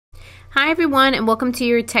Hi everyone, and welcome to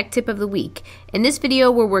your tech tip of the week. In this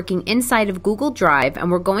video we're working inside of Google Drive,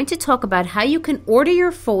 and we're going to talk about how you can order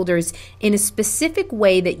your folders in a specific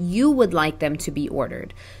way that you would like them to be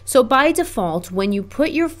ordered. So by default, when you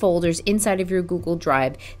put your folders inside of your Google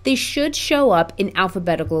Drive, they should show up in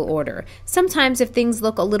alphabetical order. Sometimes if things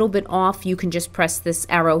look a little bit off, you can just press this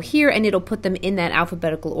arrow here and it'll put them in that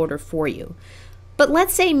alphabetical order for you. But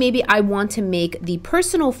let's say maybe I want to make the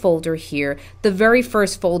personal folder here the very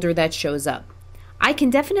first folder that shows up. I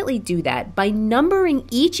can definitely do that by numbering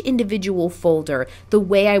each individual folder the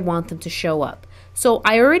way I want them to show up. So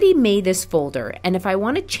I already made this folder, and if I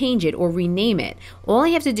want to change it or rename it, all I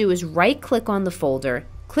have to do is right-click on the folder,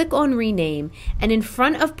 click on Rename, and in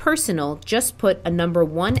front of Personal, just put a number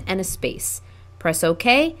 1 and a space. Press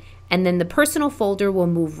OK, and then the personal folder will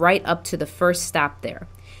move right up to the first stop there.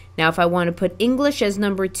 Now if I want to put English as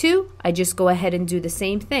number 2, I just go ahead and do the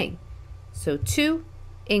same thing. So 2,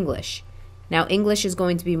 English. Now English is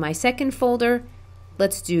going to be my second folder.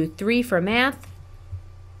 Let's do 3 for math.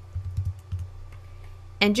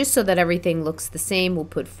 And just so that everything looks the same, we'll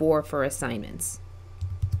put 4 for assignments.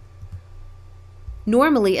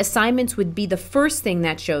 Normally assignments would be the first thing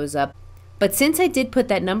that shows up, but since I did put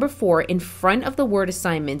that number 4 in front of the word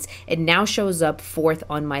assignments, it now shows up 4th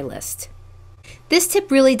on my list. This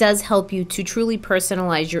tip really does help you to truly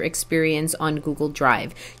personalize your experience on Google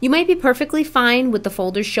Drive. You might be perfectly fine with the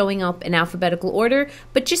folders showing up in alphabetical order,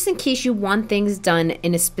 but just in case you want things done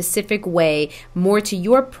in a specific way, more to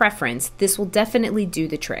your preference, this will definitely do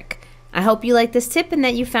the trick. I hope you like this tip and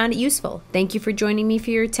that you found it useful. Thank you for joining me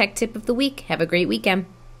for your tech tip of the week. Have a great weekend.